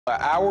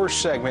Our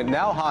segment,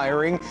 Now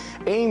Hiring,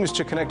 aims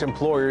to connect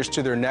employers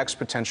to their next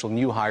potential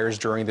new hires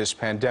during this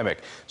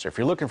pandemic. So if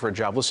you're looking for a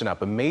job, listen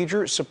up. A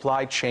major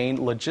supply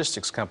chain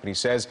logistics company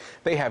says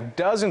they have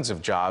dozens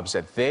of jobs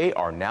that they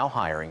are now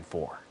hiring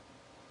for.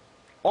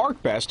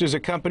 ArcBest is a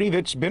company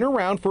that's been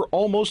around for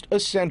almost a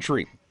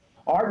century.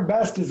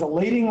 ArcBest is a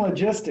leading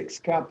logistics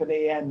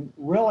company, and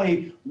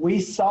really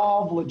we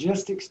solve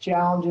logistics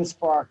challenges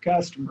for our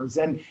customers.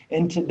 And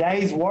in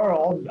today's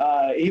world,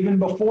 even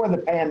before the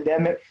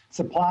pandemic,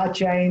 supply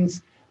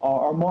chains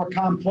are more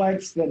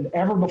complex than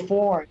ever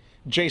before.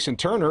 Jason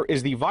Turner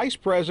is the Vice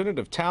President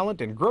of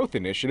Talent and Growth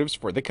Initiatives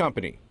for the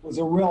company. It was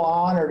a real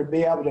honor to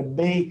be able to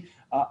be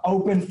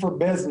open for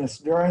business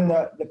during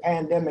the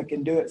pandemic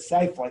and do it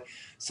safely.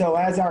 So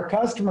as our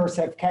customers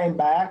have came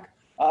back,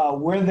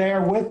 we're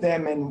there with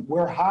them, and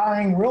we're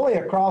hiring really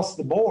across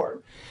the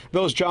board.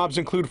 Those jobs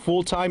include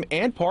full-time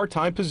and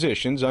part-time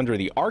positions under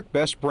the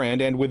ArcBest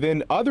brand and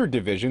within other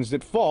divisions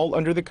that fall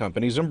under the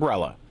company's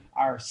umbrella.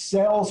 Our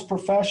sales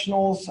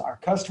professionals, our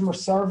customer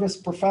service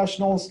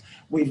professionals,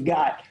 we've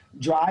got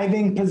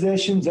driving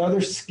positions,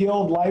 other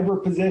skilled labor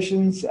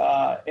positions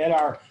at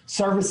our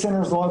service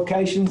centers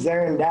locations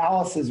there in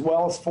Dallas as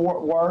well as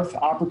Fort Worth,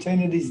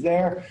 opportunities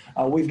there.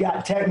 We've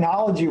got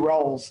technology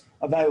roles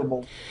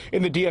available.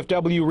 In the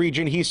DFW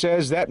region, he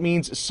says that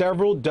means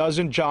several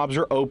dozen jobs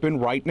are open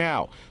right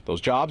now.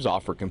 Those jobs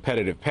offer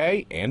competitive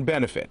pay and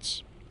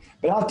benefits.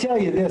 But I'll tell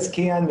you this,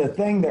 Ken, the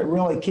thing that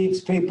really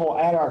keeps people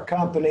at our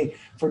company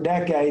for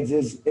decades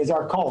is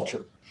our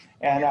culture.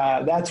 And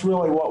that's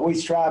really what we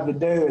strive to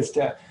do is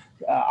to,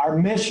 our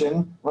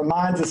mission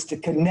reminds us to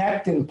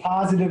connect and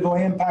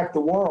positively impact the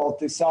world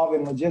through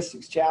solving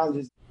logistics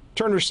challenges.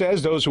 Turner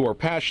says those who are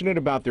passionate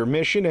about their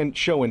mission and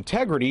show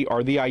integrity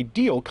are the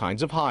ideal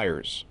kinds of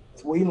hires.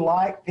 We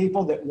like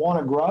people that want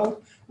to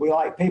grow. We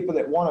like people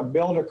that want to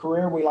build a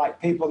career. We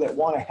like people that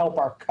want to help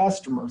our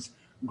customers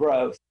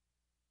grow.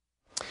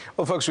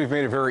 Well, folks, we've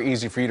made it very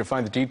easy for you to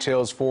find the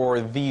details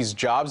for these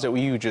jobs that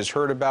you just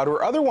heard about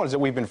or other ones that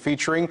we've been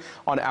featuring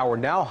on our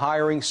Now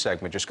Hiring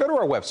segment. Just go to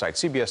our website,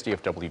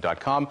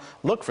 cbsdfw.com.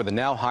 Look for the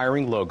Now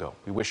Hiring logo.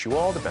 We wish you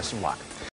all the best of luck.